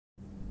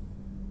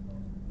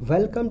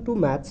Welcome to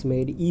Maths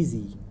Made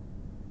Easy.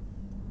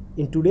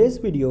 In today's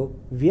video,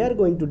 we are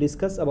going to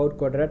discuss about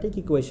quadratic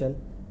equation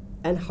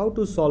and how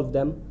to solve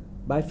them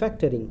by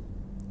factoring.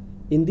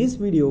 In this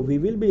video, we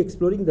will be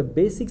exploring the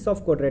basics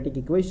of quadratic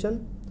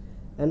equation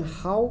and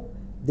how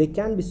they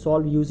can be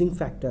solved using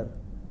factor.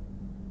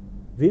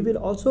 We will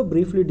also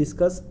briefly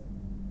discuss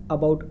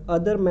about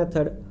other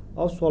method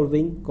of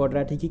solving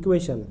quadratic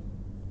equation.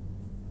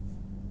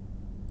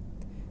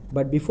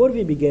 But before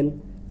we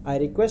begin, I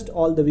request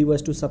all the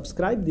viewers to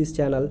subscribe this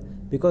channel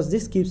because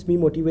this keeps me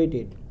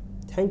motivated.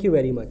 Thank you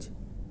very much.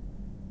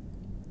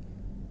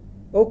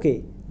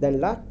 Okay,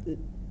 then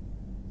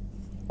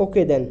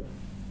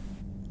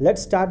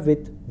let's start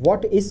with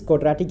what is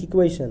quadratic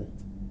equation.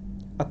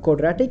 A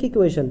quadratic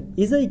equation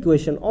is an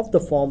equation of the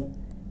form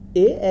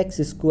ax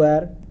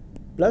square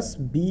plus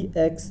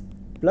bx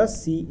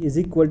plus c is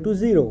equal to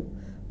 0,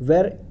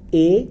 where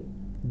a,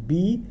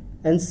 b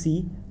and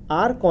c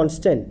are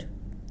constant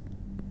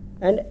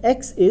and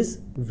x is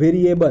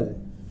variable.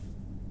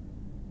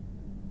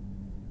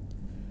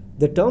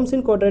 The terms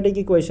in quadratic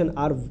equation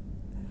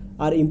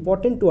are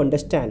important to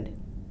understand.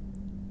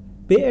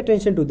 Pay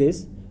attention to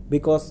this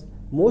because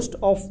most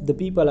of the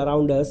people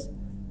around us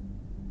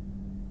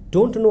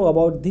don't know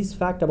about this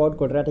fact about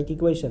quadratic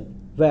equation,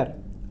 where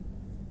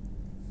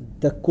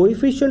the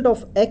coefficient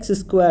of x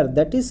square,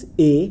 that is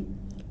a,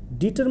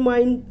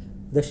 determine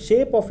the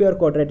shape of your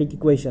quadratic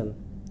equation,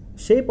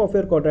 shape of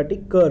your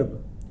quadratic curve,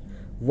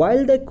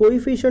 while the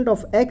coefficient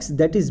of x,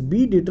 that is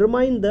b,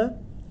 determine the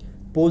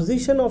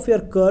position of your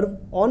curve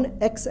on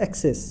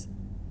x-axis,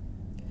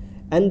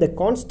 and the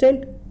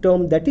constant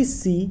term, that is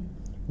c,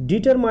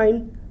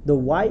 determine the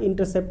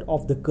y-intercept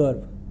of the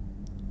curve.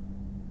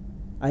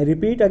 I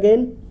repeat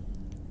again,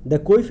 the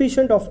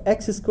coefficient of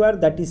x square,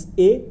 that is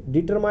a,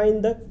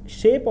 determine the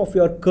shape of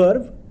your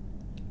curve,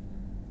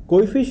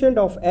 coefficient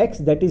of x,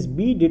 that is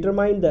b,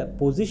 determine the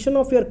position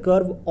of your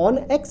curve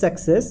on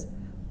x-axis,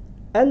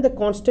 and the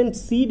constant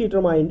c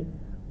determined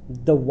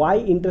the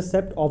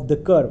y-intercept of the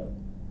curve.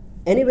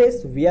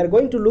 Anyways, we are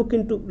going to look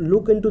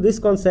into this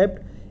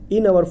concept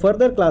in our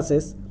further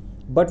classes,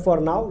 but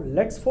for now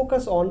let's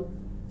focus on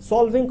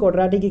solving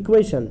quadratic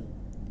equation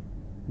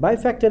by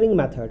factoring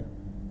method.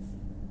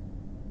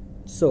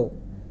 So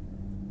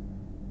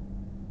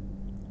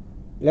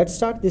let's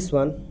start this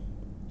one.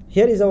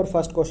 Here is our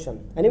first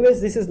question.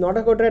 Anyways, this is not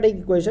a quadratic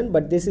equation,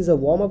 but this is a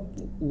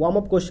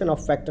warm-up question of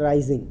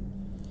factorizing.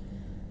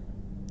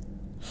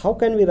 How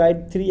can we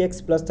write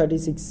 3x plus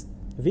 36?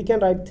 We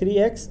can write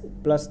 3x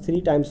plus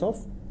 3 times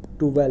of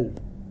 12.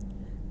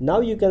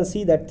 Now you can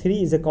see that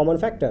 3 is a common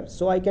factor.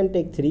 So I can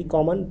take 3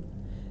 common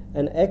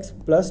and x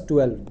plus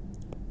 12.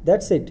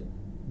 That's it.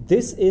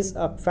 This is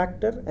a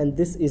factor and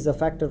this is a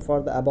factor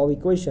for the above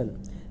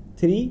equation.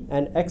 3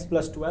 and x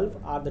plus 12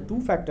 are the two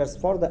factors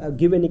for the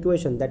given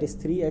equation, that is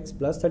 3x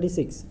plus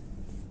 36.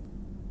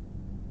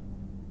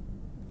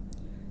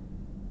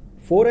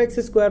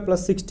 4x square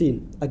plus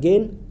 16.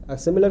 Again, a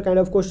similar kind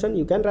of question.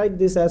 You can write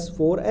this as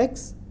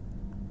 4x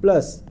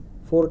plus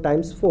 4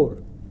 times 4.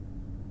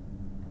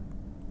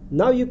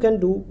 Now you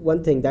can do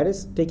one thing, that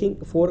is taking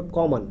 4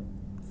 common.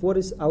 4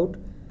 is out,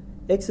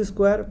 x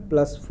square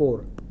plus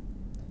 4.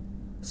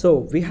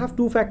 So we have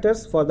two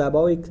factors for the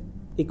above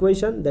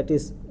equation, that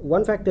is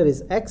one factor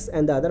is x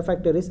and the other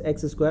factor is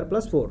x square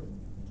plus 4.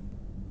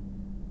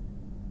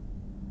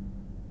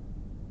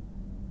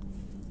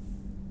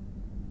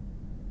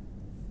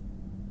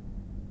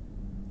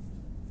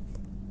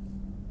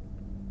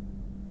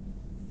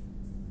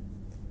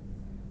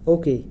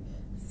 Okay,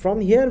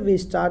 from here we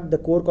start the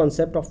core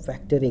concept of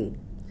factoring.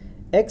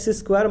 X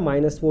square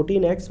minus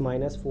 14x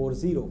minus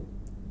 40.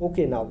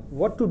 Okay, now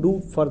what to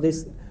do for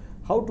this?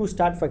 How to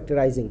start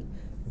factorizing?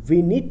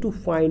 We need to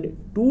find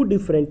two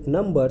different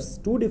numbers,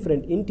 two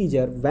different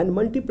integers, when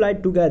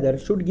multiplied together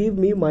should give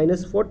me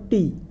minus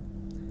 40,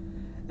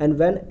 and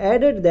when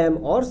added them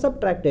or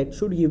subtracted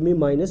should give me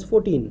minus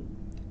 14.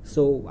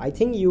 So I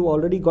think you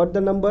already got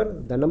the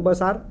number. The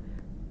numbers are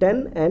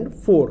 10 and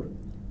 4.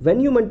 When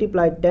you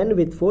multiply 10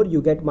 with 4,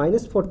 you get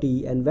minus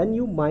 40, and when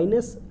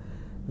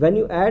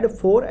you add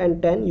 4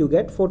 and 10, you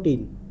get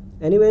 14.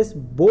 Anyways,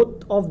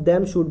 both of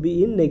them should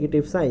be in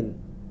negative sign.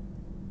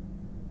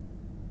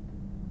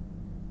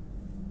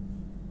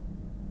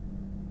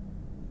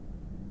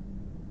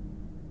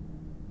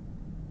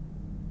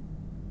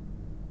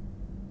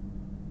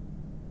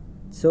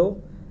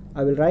 So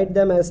I will write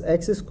them as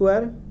x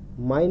square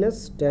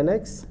minus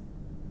 10x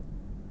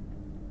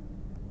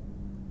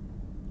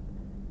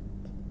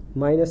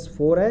minus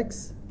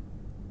 4x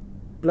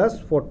plus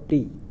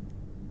 40.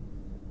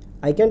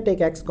 I can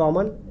take x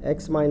common,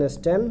 x minus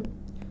 10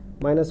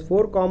 minus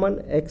 4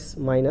 common, x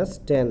minus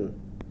 10.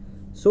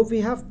 So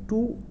we have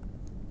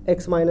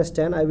 2x minus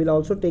 10. I will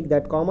also take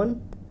that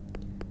common,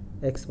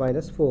 x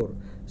minus 4.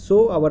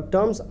 So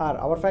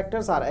our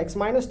factors are x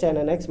minus 10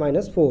 and x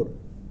minus 4.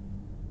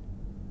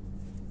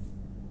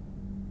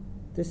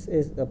 This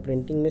is a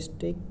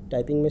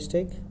typing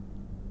mistake.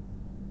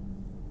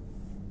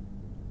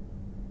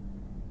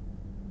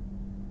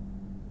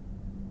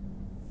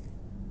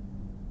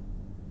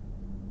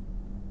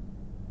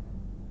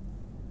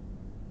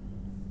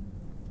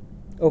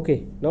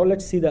 Okay, now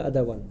let's see the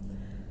other one.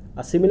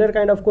 A similar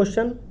kind of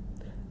question.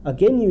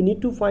 Again, you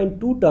need to find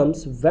two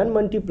terms when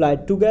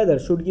multiplied together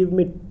should give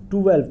me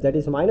 12, that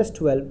is minus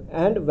 12,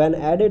 and when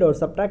added or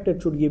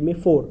subtracted should give me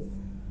 4.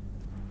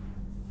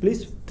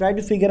 Please try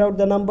to figure out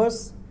the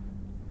numbers.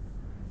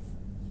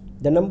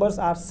 The numbers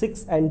are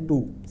 6 and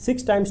 2.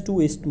 6 times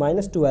 2 is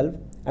minus 12,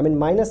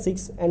 minus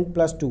 6 and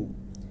plus 2.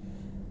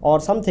 Or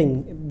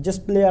something,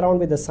 just play around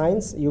with the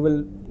signs, you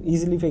will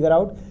easily figure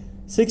out.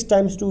 6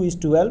 times 2 is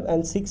 12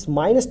 and 6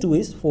 minus 2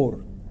 is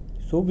 4.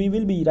 So we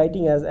will be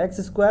writing as x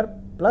square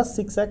plus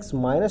 6x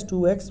minus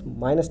 2x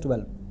minus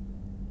 12.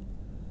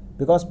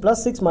 Because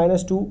plus 6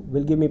 minus 2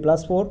 will give me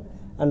plus 4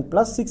 and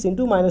plus 6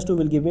 into minus 2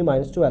 will give me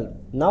minus 12.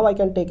 Now I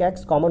can take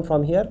x common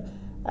from here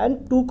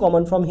and 2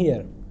 common from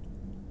here.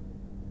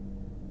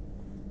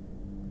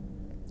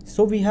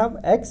 So we have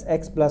x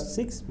plus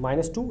 6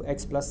 minus 2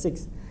 x plus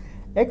 6.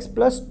 X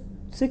plus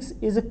 6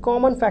 is a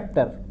common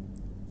factor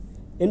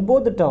in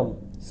both the term.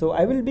 So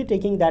I will be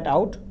taking that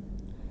out.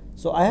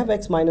 So I have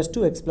x minus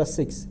 2 x plus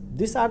 6.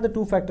 These are the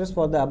two factors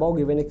for the above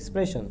given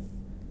expression.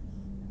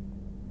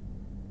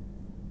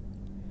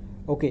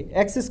 Okay,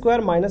 x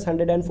square minus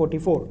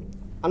 144.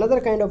 Another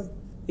kind of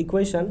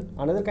equation,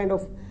 another kind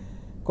of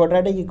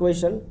quadratic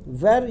equation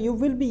where you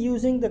will be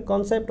using the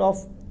concept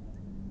of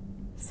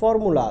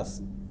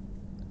formulas.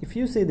 If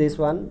you see this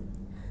one,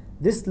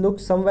 this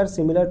looks somewhere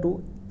similar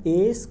to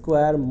a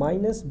square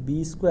minus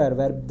b square,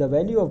 where the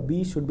value of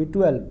b should be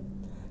 12.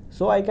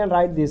 So I can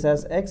write this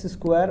as x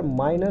square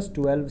minus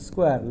 12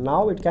 square.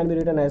 Now it can be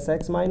written as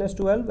x minus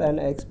 12 and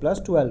x plus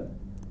 12.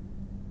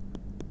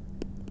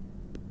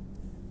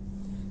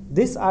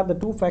 These are the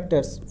two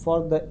factors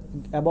for the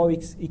above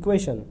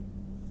equation.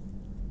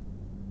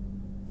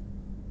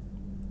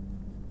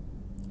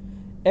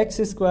 X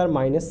square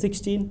minus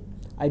 16.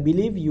 I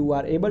believe you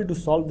are able to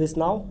solve this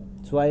now,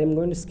 so I am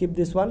going to skip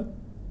this one.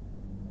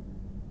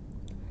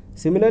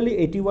 Similarly,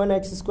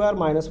 81x square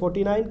minus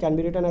 49 can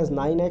be written as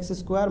 9x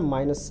square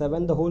minus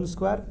 7 the whole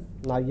square.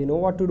 Now you know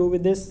what to do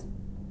with this.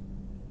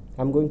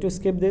 I'm going to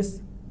skip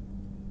this.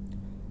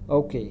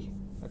 Okay,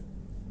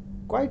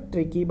 quite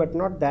tricky but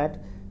not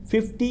that.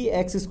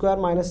 50x square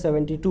minus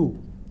 72.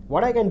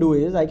 What I can do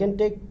is I can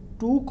take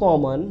 2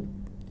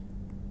 common.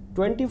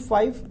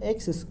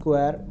 25x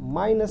square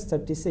minus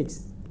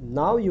 36.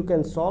 Now you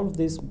can solve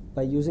this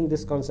by using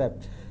this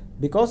concept,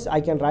 because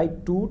I can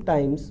write 2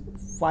 times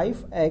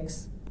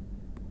 5x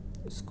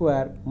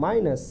square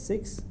minus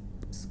 6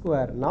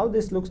 square. Now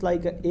this looks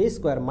like a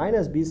square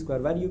minus b square,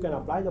 where you can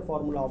apply the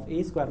formula of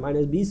a square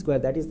minus b square,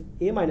 that is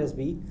a minus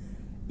b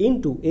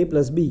into a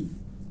plus b.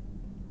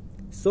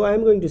 So I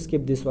am going to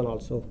skip this one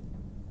also.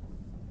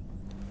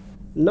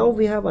 Now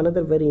we have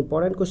another very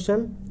important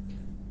question.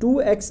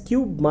 2x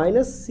cube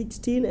minus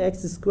 16x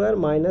square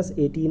minus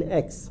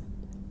 18x.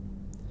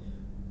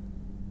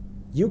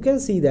 You can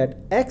see that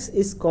x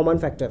is common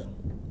factor.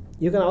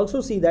 You can also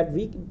see that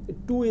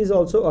 2 is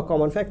also a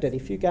common factor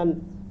if you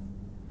can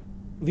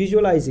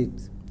visualize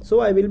it. So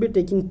I will be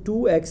taking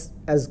 2x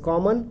as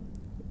common.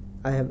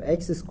 I have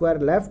x square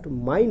left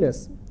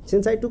minus,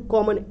 since I took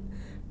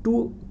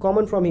 2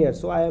 common from here,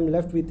 so I am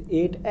left with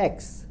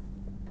 8x,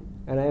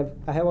 and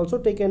I have also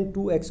taken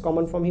 2x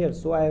common from here,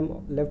 so I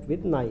am left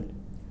with 9.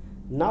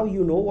 Now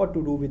you know what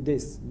to do with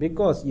this,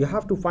 because you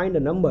have to find a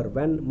number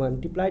when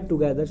multiplied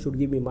together should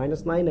give me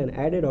minus 9 and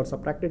added or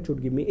subtracted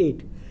should give me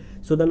 8.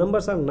 So the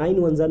numbers are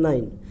 9 ones are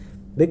 9,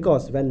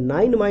 because when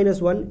 9 minus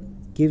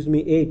 1 gives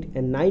me 8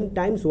 and 9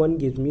 times 1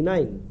 gives me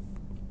 9.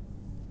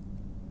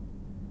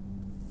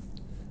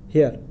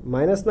 Here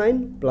minus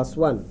 9 plus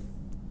 1.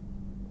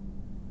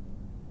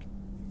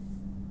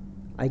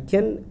 I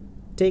can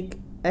take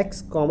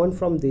x common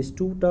from these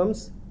two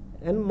terms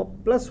and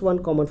plus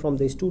 1 common from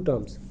these two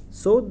terms.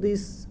 So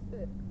this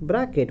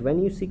bracket,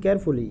 when you see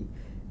carefully,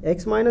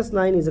 x minus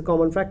 9 is a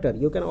common factor.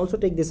 You can also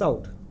take this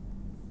out.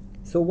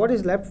 So what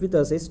is left with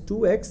us is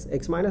 2x,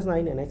 x minus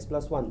 9 and x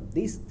plus 1.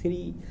 These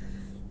three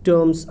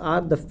terms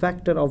are the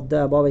factor of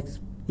the above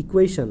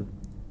equation.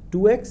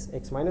 2x,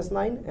 x minus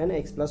 9 and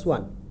x plus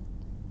 1.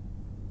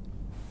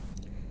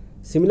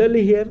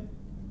 Similarly here,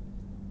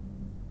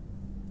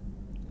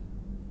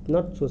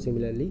 not so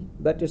similarly,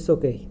 but it's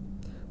okay.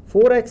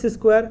 4x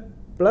square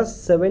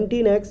plus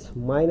 17x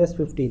minus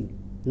 15.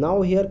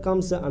 Now here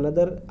comes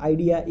another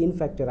idea in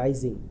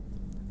factorizing.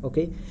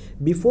 Okay,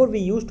 before we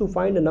used to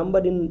find a number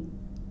in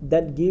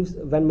that gives,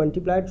 when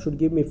multiplied should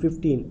give me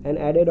 15 and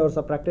added or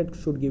subtracted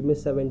should give me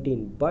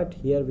 17, but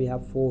here we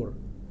have 4.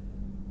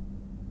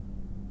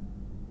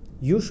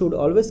 You should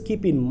always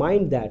keep in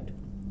mind that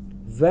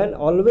when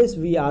always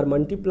we are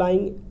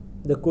multiplying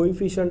the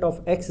coefficient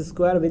of x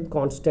square with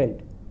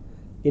constant.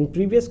 In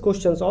previous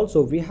questions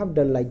also we have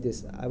done like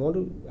this. I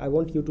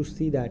want you to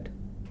see that.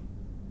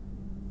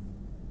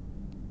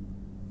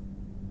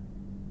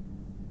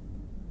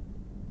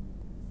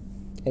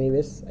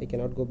 Anyways, I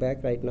cannot go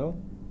back right now.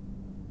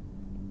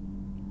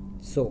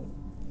 So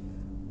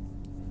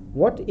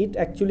what it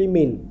actually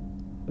means,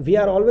 we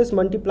are always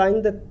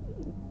multiplying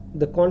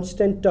the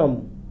constant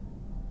term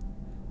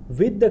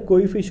with the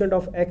coefficient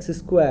of x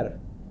square.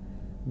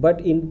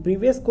 but in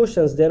previous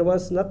questions there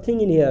was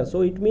nothing in here,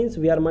 so it means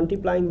we are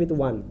multiplying with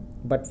 1.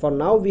 But for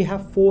now we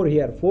have 4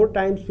 here. 4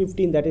 times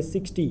 15, that is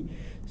 60.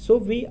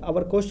 So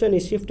our question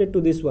is shifted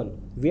to this one.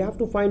 We have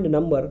to find a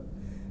number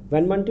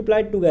when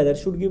multiplied together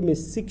should give me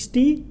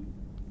 60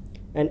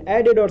 and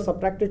added or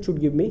subtracted should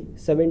give me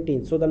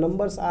 17. So the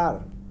numbers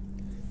are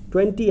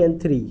 20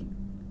 and 3.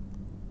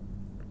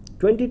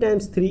 20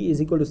 times 3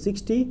 is equal to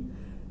 60.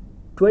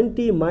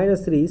 20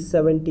 minus 3 is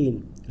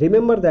 17.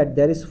 Remember that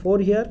there is 4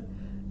 here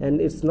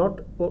and it's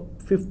not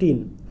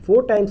 15.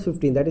 4 times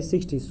 15, that is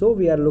 60. So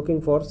we are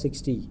looking for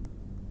 60.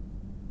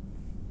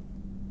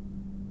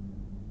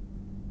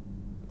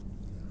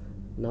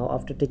 Now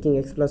after taking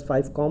x plus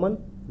 5 common,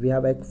 we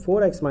have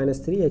 4x minus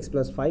 3, x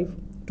plus 5,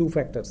 2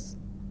 factors.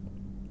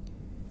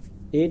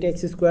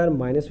 8x square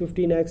minus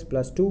 15x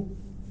plus 2.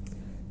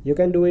 You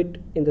can do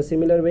it in the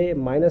similar way.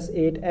 Minus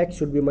 8x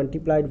should be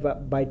multiplied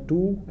by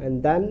 2,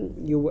 and then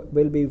you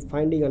will be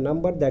finding a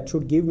number that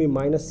should give me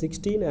minus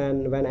 16,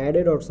 and when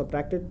added or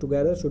subtracted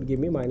together should give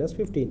me minus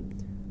 15.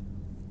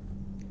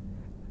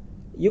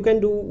 You can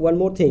do one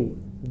more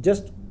thing.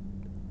 Just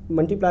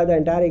multiply the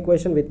entire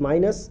equation with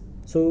minus,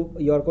 so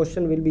your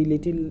question will be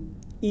little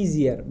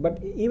easier.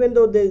 But even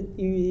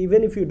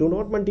if you do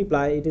not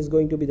multiply, it is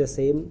going to be the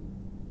same.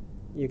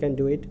 You can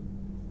do it.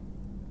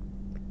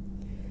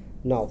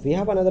 Now we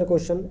have another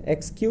question.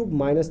 X cube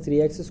minus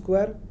 3x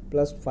square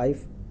plus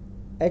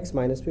 5x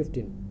minus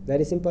 15.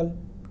 Very simple.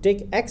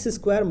 Take x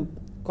square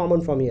common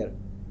from here.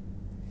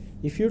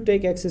 If you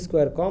take x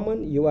square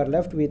common, you are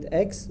left with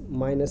x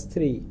minus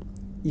 3.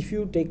 If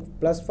you take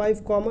plus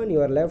 5 common,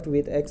 you are left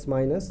with x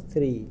minus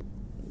 3.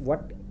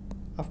 What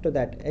after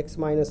that? X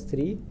minus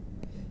 3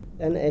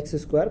 and x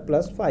square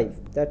plus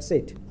 5. That's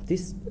it.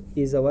 This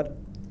is our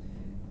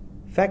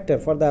factor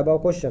for the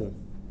above question.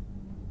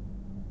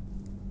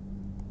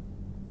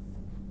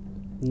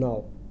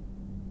 Now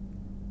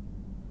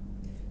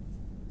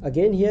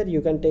again here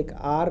you can take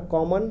r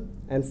common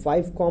and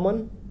 5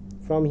 common.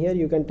 From here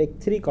you can take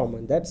 3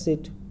 common. That's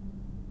it.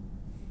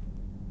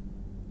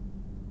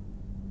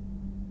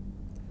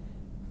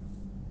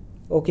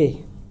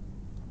 Okay,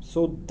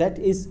 so that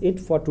is it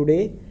for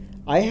today.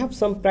 I have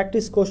some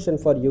practice question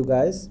for you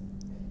guys.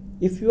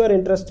 If you are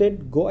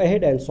interested, go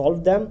ahead and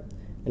solve them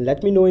and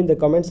let me know in the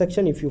comment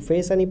section. If you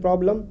face any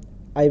problem,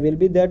 I will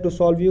be there to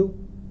solve you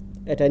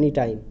at any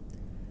time.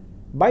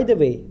 By the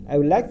way, I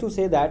would like to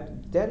say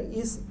that there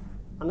is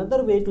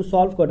another way to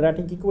solve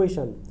quadratic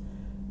equation,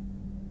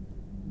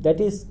 that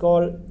is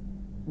called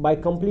by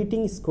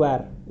completing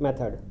square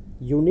method.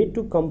 You need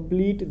to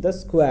complete the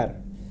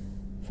square.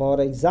 For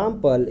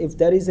example, if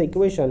there is an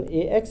equation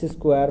ax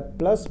square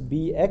plus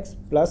bx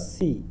plus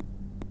c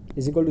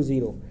is equal to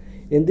 0,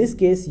 in this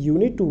case you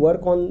need to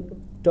work on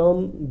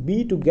term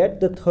b to get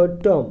the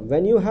third term.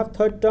 When you have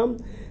third term,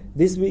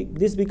 this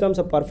becomes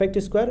a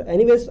perfect square.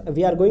 Anyways,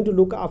 we are going to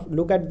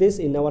look at this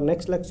in our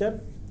next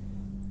lecture.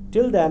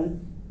 Till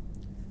then,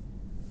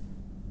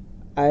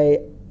 I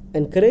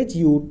encourage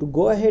you to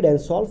go ahead and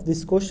solve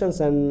these questions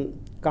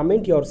and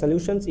comment your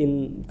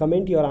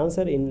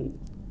answer in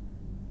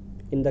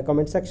the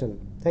comment section.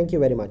 Thank you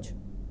very much.